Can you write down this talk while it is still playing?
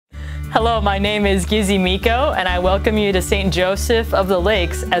Hello, my name is Gizzy Miko, and I welcome you to St. Joseph of the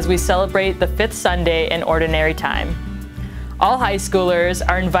Lakes as we celebrate the 5th Sunday in Ordinary Time. All high schoolers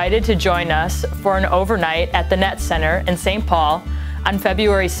are invited to join us for an overnight at the Net Center in St. Paul on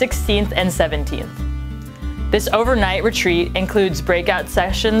February 16th and 17th. This overnight retreat includes breakout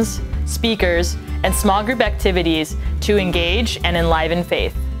sessions, speakers, and small group activities to engage and enliven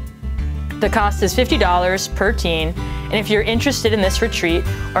faith. The cost is $50 per teen, and if you're interested in this retreat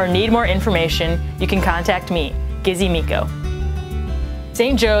or need more information, you can contact me, Gizzy Miko.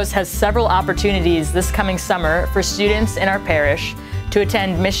 St. Joe's has several opportunities this coming summer for students in our parish to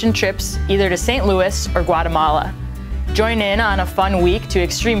attend mission trips either to St. Louis or Guatemala. Join in on a fun week to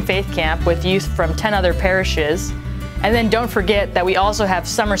Extreme Faith Camp with youth from 10 other parishes. And then don't forget that we also have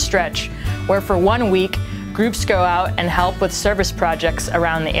Summer Stretch, where for 1 week, groups go out and help with service projects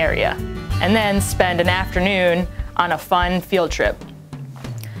around the area, and then spend an afternoon on a fun field trip.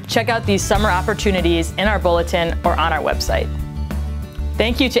 Check out these summer opportunities in our bulletin or on our website.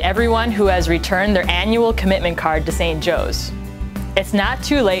 Thank you to everyone who has returned their annual commitment card to St. Joe's. It's not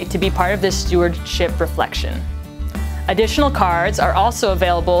too late to be part of this stewardship reflection. Additional cards are also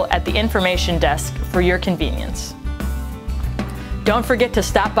available at the information desk for your convenience. Don't forget to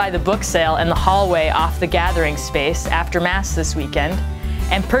stop by the book sale in the hallway off the gathering space after Mass this weekend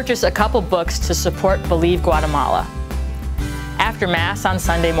and purchase a couple books to support Believe Guatemala. After Mass on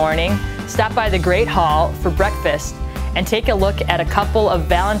Sunday morning, stop by the Great Hall for breakfast and take a look at a couple of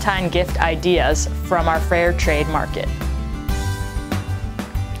Valentine gift ideas from our Fair Trade Market.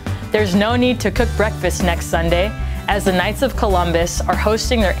 There's no need to cook breakfast next Sunday, as the Knights of Columbus are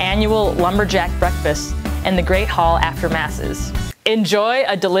hosting their annual Lumberjack Breakfast in the Great Hall after Masses. Enjoy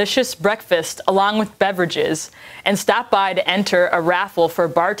a delicious breakfast along with beverages, and stop by to enter a raffle for a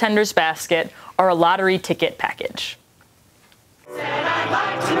bartender's basket or a lottery ticket package. Said I'd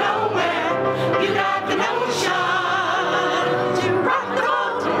like to know where you got the notion to rock the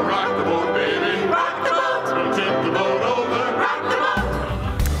boat. To rock the boat, baby. Rock the boat. Tip the boat over. Rock the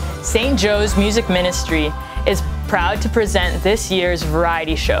boat. St. Joe's Music Ministry is proud to present this year's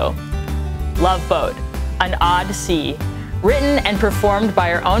variety show, Love Boat, An Odd Sea, written and performed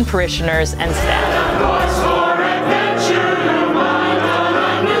by our own parishioners and staff. Voice for adventure, your mind on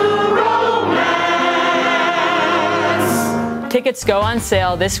a new romance. Tickets go on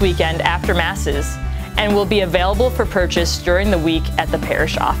sale this weekend after Masses and will be available for purchase during the week at the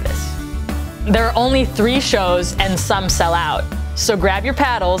parish office. There are only 3 shows and some sell out, so grab your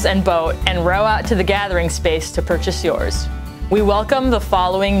paddles and boat and row out to the gathering space to purchase yours. We welcome the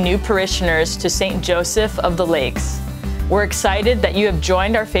following new parishioners to St. Joseph of the Lakes. We're excited that you have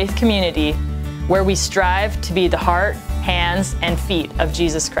joined our faith community, where we strive to be the heart, hands, and feet of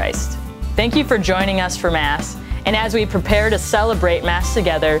Jesus Christ. Thank you for joining us for Mass, and as we prepare to celebrate Mass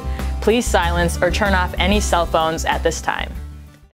together, please silence or turn off any cell phones at this time.